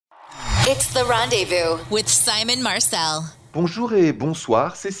It's The Rendezvous with Simon Marcel. Bonjour et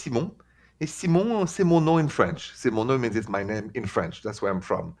bonsoir, c'est Simon. Et Simon, c'est mon nom in French. C'est mon nom means it's my name in French. That's where I'm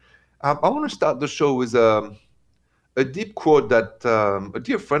from. I want to start the show with a deep quote that a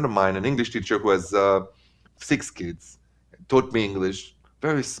dear friend of mine, an English teacher who has 6 kids, taught me English,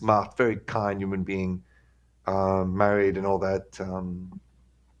 very smart, very kind human being, married and all that,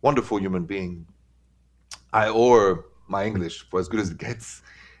 wonderful human being. I owe her my English for as good as it gets.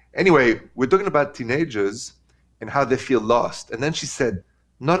 Anyway, we're talking about teenagers and how they feel lost. And then she said,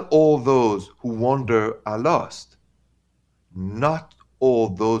 not all those who wander are lost. Not all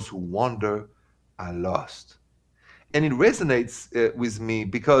those who wander are lost. And it resonates with me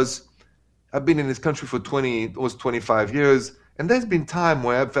because I've been in this country for almost 25 years, and there's been time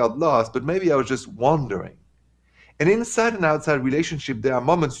where I felt lost, but maybe I was just wandering. And inside and outside relationship, there are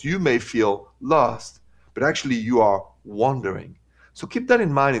moments you may feel lost, but actually you are wandering. So keep that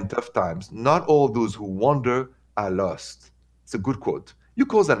in mind in tough times. Not all those who wander are lost. It's a good quote. You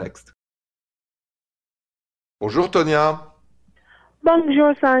calls are next. Bonjour, Tonya.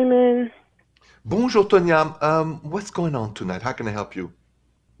 Bonjour, Simon. Bonjour, Tonya. What's going on tonight? How can I help you?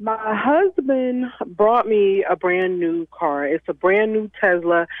 My husband brought me a brand new car. It's a brand new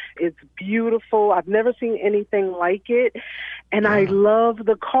Tesla. It's beautiful. I've never seen anything like it, and I love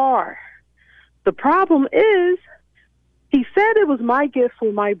the car. The problem is, he said it was my gift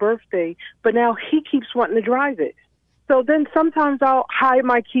for my birthday, but now he keeps wanting to drive it. So then sometimes I'll hide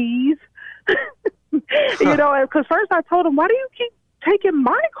my keys, because first I told him, why do you keep taking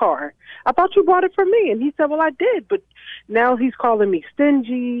my car? I thought you bought it for me. And he said, well, I did. But now he's calling me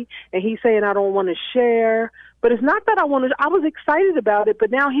stingy, and he's saying I don't want to share. But it's not that I was excited about it,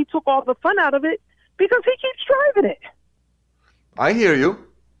 but now he took all the fun out of it because he keeps driving it. I hear you.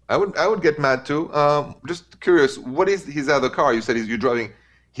 I would get mad too. Just curious, what is his other car? You said you're driving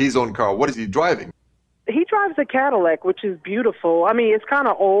his own car. What is he driving? He drives a Cadillac, which is beautiful. I mean, it's kind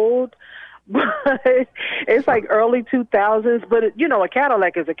of old, but it's like early 2000s. But, a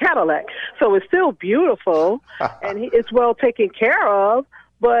Cadillac is a Cadillac. So it's still beautiful, and it's well taken care of.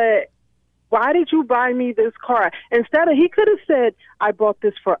 But why did you buy me this car? He could have said, I bought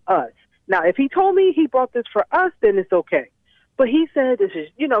this for us. Now, if he told me he bought this for us, then it's okay. But he said this is,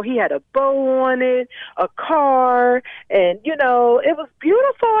 he had a bow on it, a car, and, it was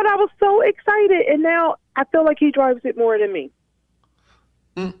beautiful, and I was so excited. And now I feel like he drives it more than me.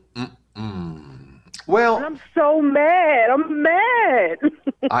 Well, and I'm so mad. I'm mad.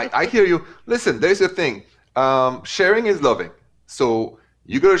 I hear you. Listen, there's a thing. Sharing is loving. So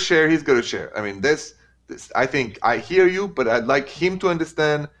you got to share, he's got to share. I mean, this. I think I hear you, but I'd like him to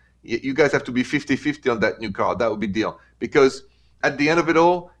understand you guys have to be 50-50 on that new car. That would be the deal. Because at the end of it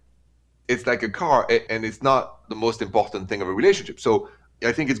all, it's like a car, and it's not the most important thing of a relationship. So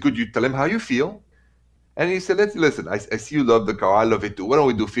I think it's good you tell him how you feel. And he said, listen, I see you love the car. I love it too. Why don't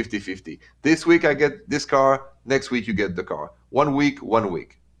we do 50-50? This week I get this car. Next week you get the car. 1 week, 1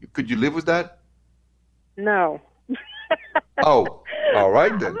 week. Could you live with that? No. Oh, all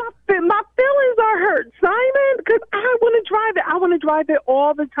right then. My feelings are hurt, Simon, because I want to drive it. I want to drive it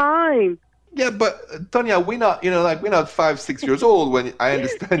all the time. Yeah, but Tonya, we're not 5-6 years old when I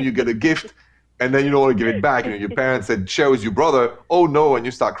understand you get a gift and then you don't want to give it back. Your parents said, share with your brother. Oh no, and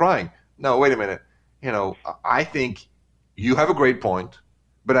you start crying. No, wait a minute. I think you have a great point,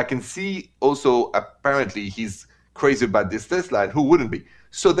 but I can see also apparently he's crazy about this Tesla, and who wouldn't be?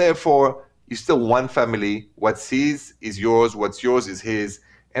 So therefore, you're still one family. What's his is yours. What's yours is his.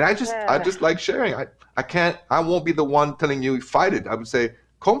 And I just like sharing. I won't be the one telling you fight it. I would say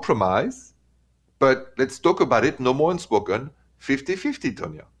compromise, but let's talk about it. No more unspoken. 50-50,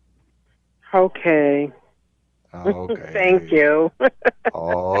 Tonya. Okay. Okay. Thank you.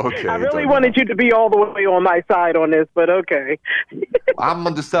 Okay. I really Tonya. wanted you to be all the way on my side on this, but okay. I'm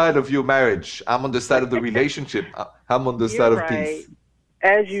on the side of your marriage. I'm on the side of the relationship. I'm on the side of peace.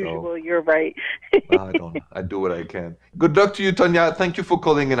 As usual, you're right. I do what I can. Good luck to you, Tonya. Thank you for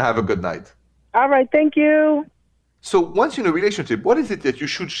calling, and have a good night. All right. Thank you. So once you're in a relationship, what is it that you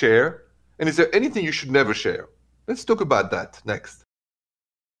should share? And is there anything you should never share? Let's talk about that next.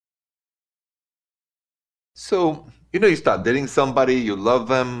 So, you start dating somebody, you love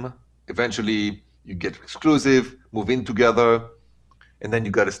them, eventually you get exclusive, move in together, and then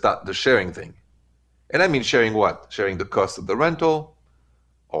you got to start the sharing thing. And I mean sharing what? Sharing the cost of the rental,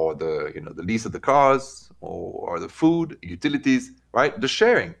 or the lease of the cars, or the food, utilities, right? The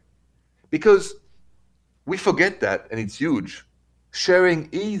sharing. Because we forget that, and it's huge. Sharing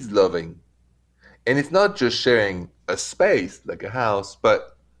is loving. And it's not just sharing a space, like a house,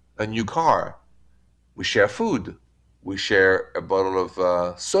 but a new car. We share food. We share a bottle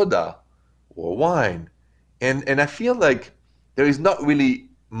of soda. or wine. And I feel like there is not really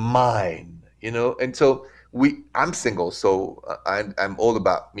mine, and so I'm single, so I'm all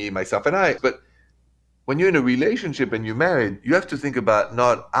about me, myself, and I. But when you're in a relationship and you're married, you have to think about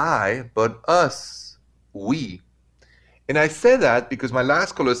not I, but us, we. And I say that because my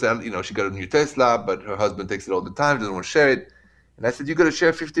last caller said, she got a new Tesla, but her husband takes it all the time, doesn't want to share it. And I said, you got to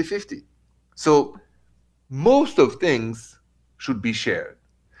share 50-50. So most of things should be shared.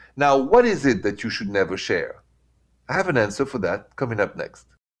 Now, what is it that you should never share? I have an answer for that coming up next.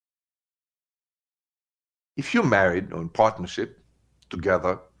 If you're married or in partnership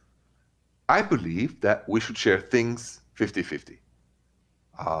together, I believe that we should share things 50-50.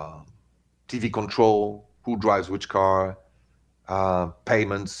 TV control, who drives which car,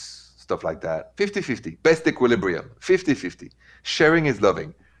 payments, stuff like that. 50-50. Best equilibrium. 50-50. Sharing is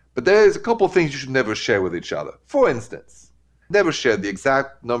loving. But there's a couple things you should never share with each other. For instance, never share the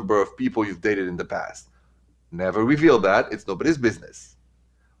exact number of people you've dated in the past. Never reveal that. It's nobody's business.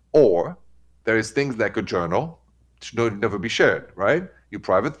 Or there is things like a journal should never be shared, right? Your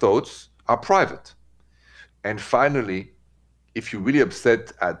private thoughts are private. And finally, if you're really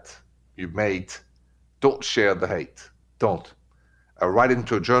upset at your mate, don't share the hate. Don't. Write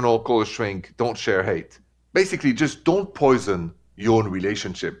into a journal, call a shrink, don't share hate. Basically, just don't poison your own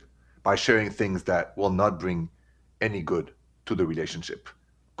relationship by sharing things that will not bring any good to the relationship.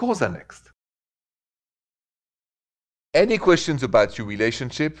 Calls are next. Any questions about your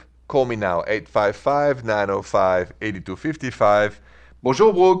relationship? Call me now, 855-905-8255.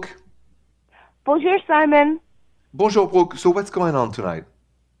 Bonjour, Brooke. Bonjour, Simon. Bonjour, Brooke. So what's going on tonight?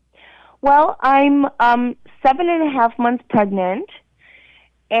 Well, I'm 7.5 months pregnant,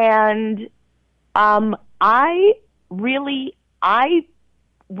 and I would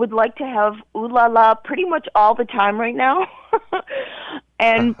like to have ooh la la pretty much all the time right now.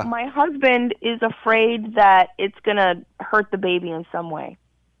 And my husband is afraid that it's going to hurt the baby in some way.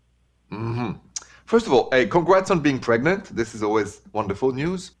 Mm-hmm. First of all, hey, congrats on being pregnant. This is always wonderful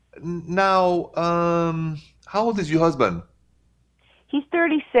news. Now, how old is your husband? He's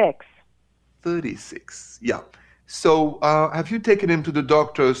 36. 36, yeah. So have you taken him to the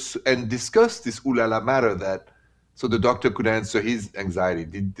doctors and discussed this ooh la la matter so the doctor could answer his anxiety?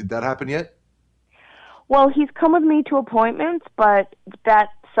 Did that happen yet? Well, he's come with me to appointments, but that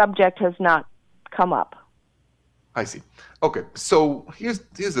subject has not come up. I see. Okay, so here's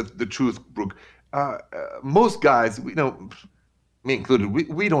the truth, Brooke. Most guys, me included,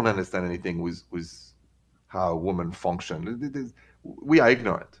 we don't understand anything with how women function. We are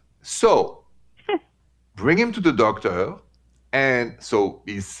ignorant. So bring him to the doctor, and so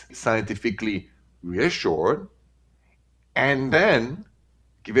he's scientifically reassured, and then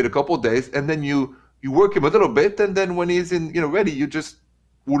give it a couple of days, and then you work him a little bit, and then when he's ready, you just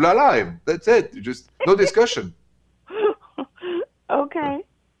ooh la la him. That's it. You just no discussion. Okay.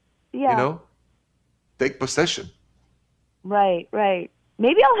 Yeah. Take possession. Right.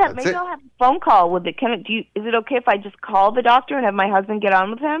 Maybe I'll have a phone call with it. Is it okay if I just call the doctor and have my husband get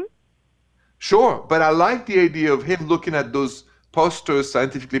on with him? Sure, but I like the idea of him looking at those posters,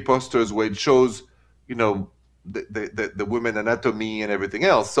 scientifically posters, where it shows, the women anatomy and everything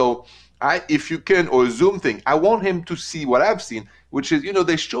else. So if you can, or a Zoom thing, I want him to see what I've seen, which is,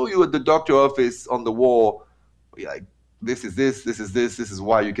 they show you at the doctor office on the wall, like, this is this is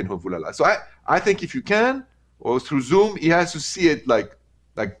why you can have ooh la la. So I think if you can, or through Zoom, he has to see it like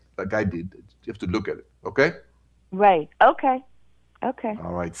I did. You have to look at it, okay? Right, okay.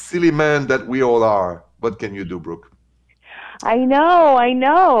 All right, silly man that we all are. What can you do, Brooke? I know.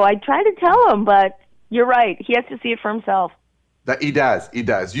 I try to tell him, but you're right. He has to see it for himself. That he does.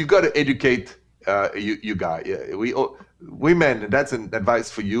 You got to educate you guys. Yeah, women. That's an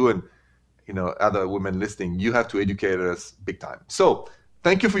advice for you and other women listening. You have to educate us big time. So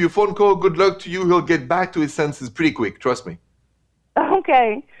thank you for your phone call. Good luck to you. He'll get back to his senses pretty quick. Trust me.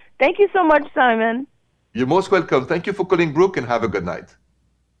 Okay. Thank you so much, Simon. You're most welcome. Thank you for calling, Brooke, and have a good night.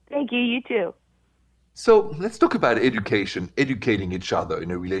 Thank you. You too. So let's talk about education, educating each other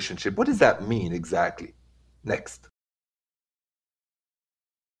in a relationship. What does that mean exactly? Next.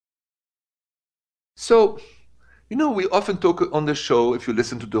 So, we often talk on the show, if you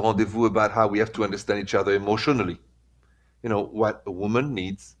listen to the Rendezvous, about how we have to understand each other emotionally. What a woman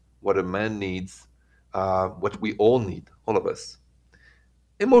needs, what a man needs, what we all need, all of us,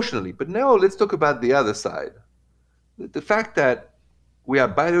 emotionally. But now let's talk about the other side. The fact that we are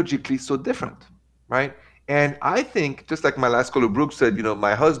biologically so different, right? And I think, just like my last caller, Brooke, said,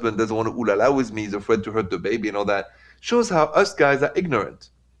 my husband doesn't want to ooh la la with me, he's afraid to hurt the baby and all that, shows how us guys are ignorant.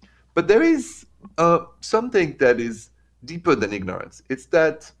 But there is something that is deeper than ignorance. It's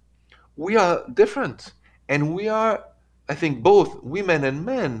that we are different. And we are, I think, both women and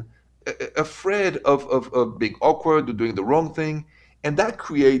men afraid of being awkward or doing the wrong thing. And that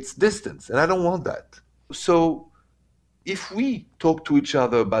creates distance. And I don't want that. So if we talk to each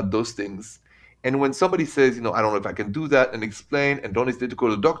other about those things, and when somebody says, I don't know if I can do that, and explain, and don't hesitate to go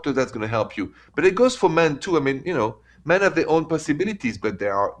to the doctor, that's going to help you. But it goes for men too. I mean, men have their own possibilities, but they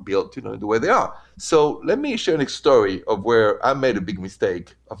are built, the way they are. So let me share a story of where I made a big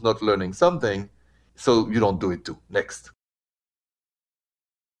mistake of not learning something, so you don't do it too. Next.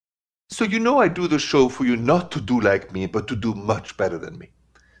 So I do the show for you not to do like me, but to do much better than me.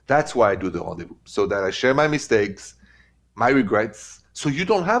 That's why I do the rendezvous, so that I share my mistakes, my regrets, so you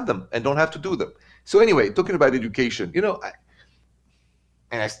don't have them and don't have to do them. So anyway, talking about education,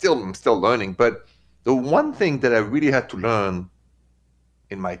 I'm still learning, but the one thing that I really had to learn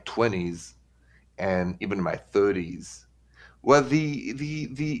in my 20s and even in my 30s was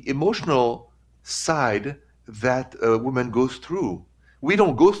the emotional side that a woman goes through. We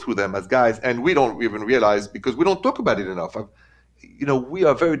don't go through them as guys, and we don't even realize because we don't talk about it enough. We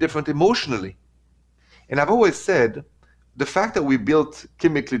are very different emotionally. And I've always said, the fact that we built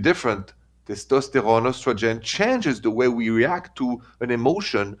chemically different, testosterone, estrogen, changes the way we react to an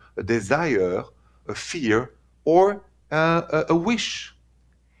emotion, a desire, a fear, or a wish.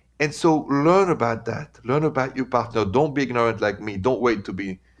 And so learn about that. Learn about your partner. Don't be ignorant like me. Don't wait to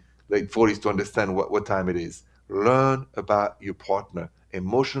be late 40s to understand what time it is. Learn about your partner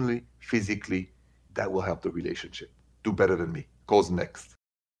emotionally, physically. That will help the relationship. Do better than me. Calls next.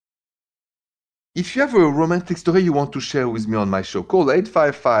 If you have a romantic story you want to share with me on my show, call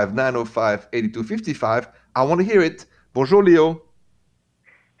 855-905-8255. I want to hear it. Bonjour, Leo.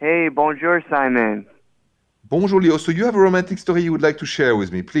 Hey, bonjour, Simon. Bonjour, Leo. So you have a romantic story you would like to share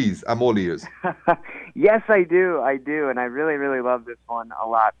with me. Please, I'm all ears. Yes, I do. And I really, really love this one a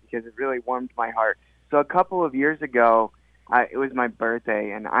lot because it really warmed my heart. So a couple of years ago, it was my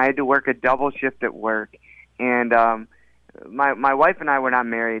birthday, and I had to work a double shift at work. And my wife and I were not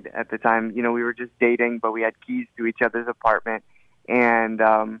married at the time. We were just dating, but we had keys to each other's apartment. And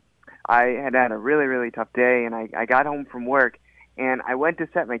I had a really, really tough day, and I got home from work, and I went to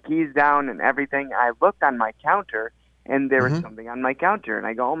set my keys down and everything. I looked on my counter, and there was something on my counter, and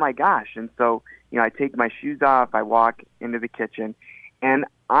I go, oh, my gosh. And so, I take my shoes off, I walk into the kitchen, and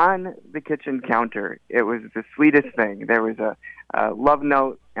on the kitchen counter, it was the sweetest thing. There was a love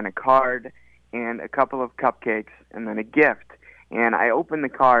note and a card and a couple of cupcakes and then a gift. And I opened the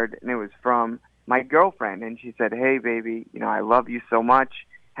card, and it was from my girlfriend. And she said, hey, baby, I love you so much.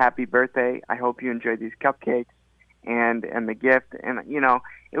 Happy birthday. I hope you enjoy these cupcakes and the gift. And,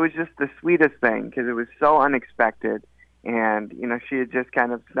 it was just the sweetest thing because it was so unexpected. And, she had just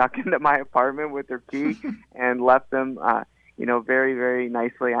kind of snuck into my apartment with her key and left them, very, very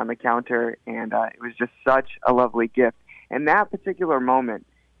nicely on the counter. And it was just such a lovely gift. And that particular moment,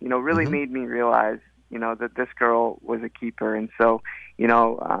 really made me realize, that this girl was a keeper. And so,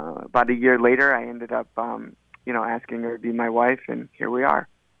 about a year later, I ended up, asking her to be my wife, and here we are.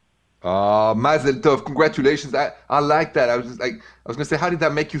 Mazel tov. Congratulations. I like that. I was going to say, how did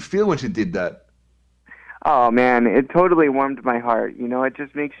that make you feel when she did that? Oh, man, it totally warmed my heart. It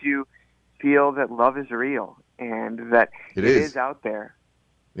just makes you feel that love is real and that it is out there.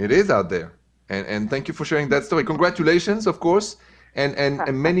 It is out there. And thank you for sharing that story. Congratulations, of course. And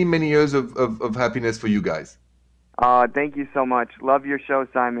many, many years of happiness for you guys. Thank you so much. Love your show,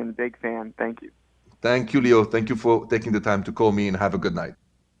 Simon. Big fan. Thank you. Thank you, Leo. Thank you for taking the time to call me, and have a good night.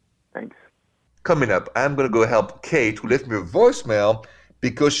 Thanks. Coming up, I'm going to go help Kate, who left me a voicemail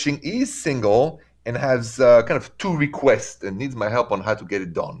because she is single and has kind of two requests and needs my help on how to get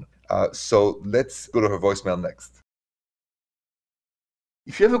it done. So let's go to her voicemail next.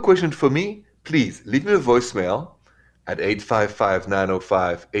 If you have a question for me, please leave me a voicemail at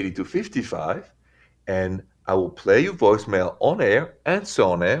 855-905-8255, and I will play your voicemail on air, answer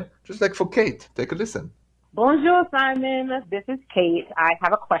on air, just like for Kate. Take a listen. Bonjour, Simon. This is Kate. I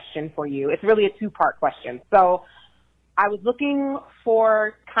have a question for you. It's really a two-part question. So I was looking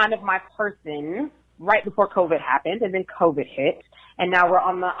for kind of my person right before COVID happened, and then COVID hit, and now we're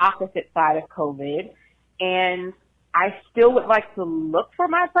on the opposite side of COVID, and I still would like to look for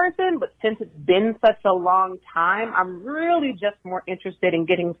my person, but since it's been such a long time, I'm really just more interested in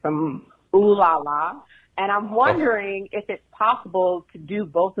getting some ooh la la. And I'm wondering if it's possible to do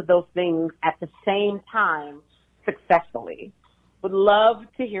both of those things at the same time successfully. Would love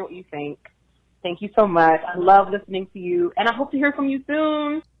to hear what you think. Thank you so much. I love listening to you, and I hope to hear from you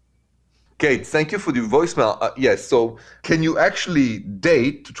soon. Kate, thank you for the voicemail. Yes, so can you actually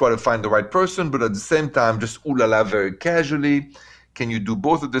date to try to find the right person, but at the same time just ooh la la very casually? Can you do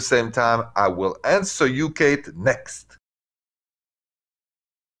both at the same time? I will answer you, Kate, next.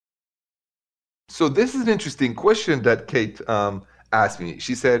 So this is an interesting question that Kate asked me.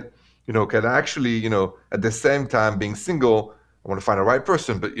 She said, can I actually, at the same time being single, I want to find the right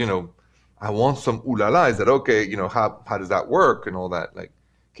person, but, I want some ooh la la. Is that okay? How does that work and all that? Like,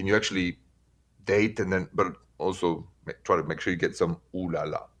 can you actually date and then, but also try to make sure you get some ooh la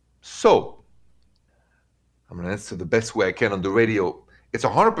la? So I'm going to answer the best way I can on the radio. It's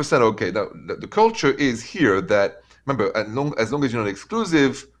 100% okay. Now, the culture is here that, remember, as long as you're not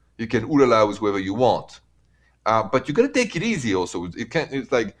exclusive, you can ooh la la with whoever you want. But you got to take it easy also.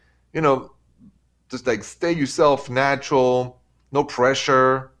 It's like, just like stay yourself natural, no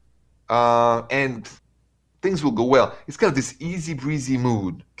pressure, and things will go well. It's kind of this easy breezy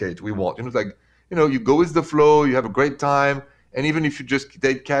mood, Kate, we want. It's like, you go with the flow, you have a great time, and even if you just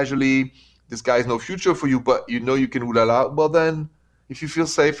date casually, this guy has no future for you, but you can ooh la la, well then, if you feel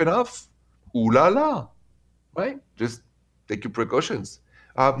safe enough, ooh la la, right? Just take your precautions.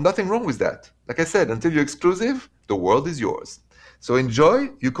 Nothing wrong with that. Like I said, until you're exclusive, the world is yours. So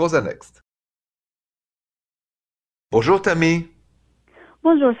enjoy, your calls are next. Bonjour, Tammy.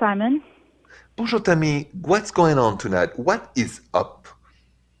 Bonjour, Simon. Bonjour, Tammy. What's going on tonight? What is up?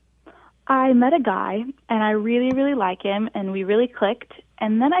 I met a guy, and I really, really like him, and we really clicked.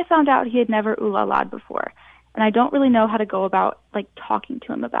 And then I found out he had never ooh la la'd before, and I don't really know how to go about, talking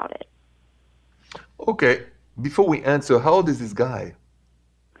to him about it. Okay. Before we answer, how old is this guy?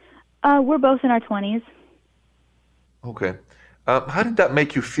 We're both in our 20s. Okay. How did that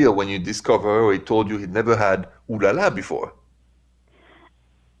make you feel when you discovered or he told you he'd never had ooh la la before?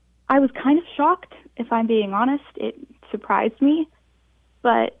 I was kind of shocked, if I'm being honest. It surprised me,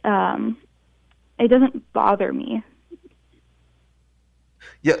 but it doesn't bother me.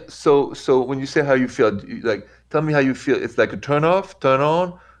 Yeah, so when you say how you feel, tell me how you feel. It's like a turn off, turn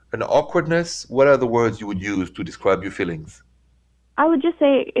on, an awkwardness. What are the words you would use to describe your feelings? I would just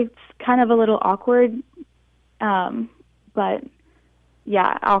say it's kind of a little awkward, but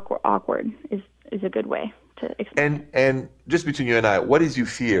yeah, awkward is a good way to explain. And just between you and I, what is your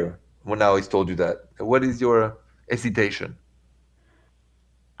fear when now he's told you that? What is your hesitation?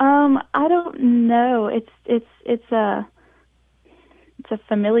 I don't know. It's a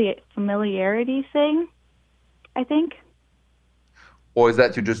familiarity thing, I think. Or is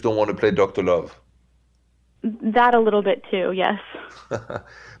that you just don't want to play Dr. Love? That a little bit too, yes.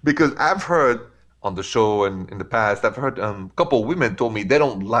 Because I've heard on the show and in the past, I've heard a couple of women told me they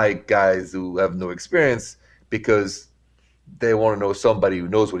don't like guys who have no experience because they want to know somebody who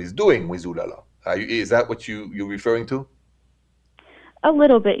knows what he's doing with ooh la la. Is that what you're referring to? A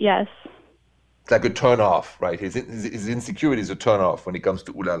little bit, yes. It's like a turn off, right? His insecurity is a turn off when it comes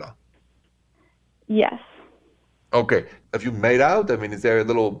to ooh la la. Yes. Okay. Have you made out? I mean, is there a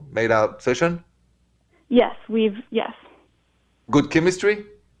little made out session? Yes. Good chemistry?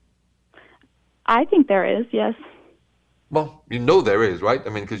 I think there is, yes. Well, there is, right? I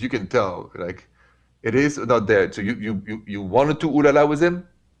mean, because you can tell, it is not there. So you wanted to ooh la la with him?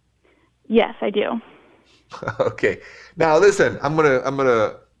 Yes, I do. Okay. Now listen, I'm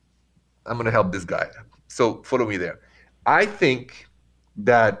gonna help this guy. So follow me there. I think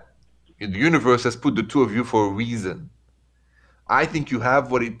that the universe has put the two of you for a reason. I think you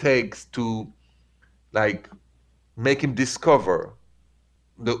have what it takes to make him discover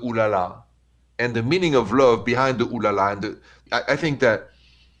the ooh la la and the meaning of love behind the ooh la la. And I think that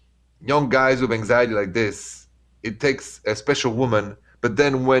young guys with anxiety like this, it takes a special woman. But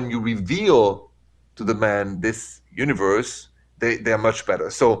then when you reveal to the man this universe, they're much better.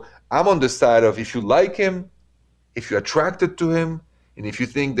 So I'm on the side of if you like him, if you're attracted to him, and if you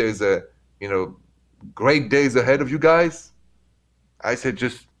think there's great days ahead of you guys, I said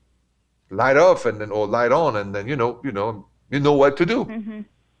just light off or light on, and then you know what to do. Mm-hmm.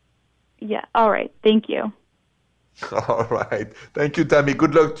 Yeah. All right. Thank you. All right. Thank you, Tammy.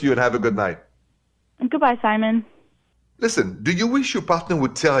 Good luck to you and have a good night. And goodbye, Simon. Listen, do you wish your partner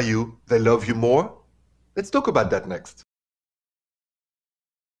would tell you they love you more? Let's talk about that next.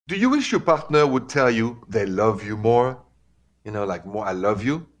 Do you wish your partner would tell you they love you more? More I love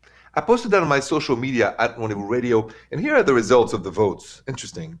you? I posted that on my social media at Rendezvous Radio, and here are the results of the votes.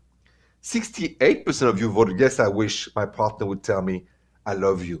 Interesting. 68% of you voted yes, I wish my partner would tell me I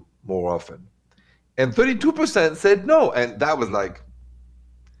love you more often. And 32% said no, and that was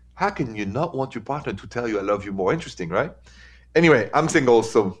how can you not want your partner to tell you I love you more? Interesting, right? Anyway, I'm single,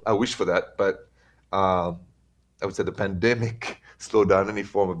 so I wish for that, but I would say the pandemic slowed down any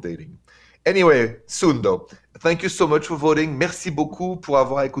form of dating. Anyway, soon though. Thank you so much for voting. Merci beaucoup pour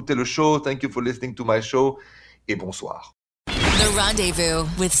avoir écouté le show. Thank you for listening to my show. Et bonsoir. The Rendezvous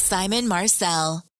with Simon Marcel.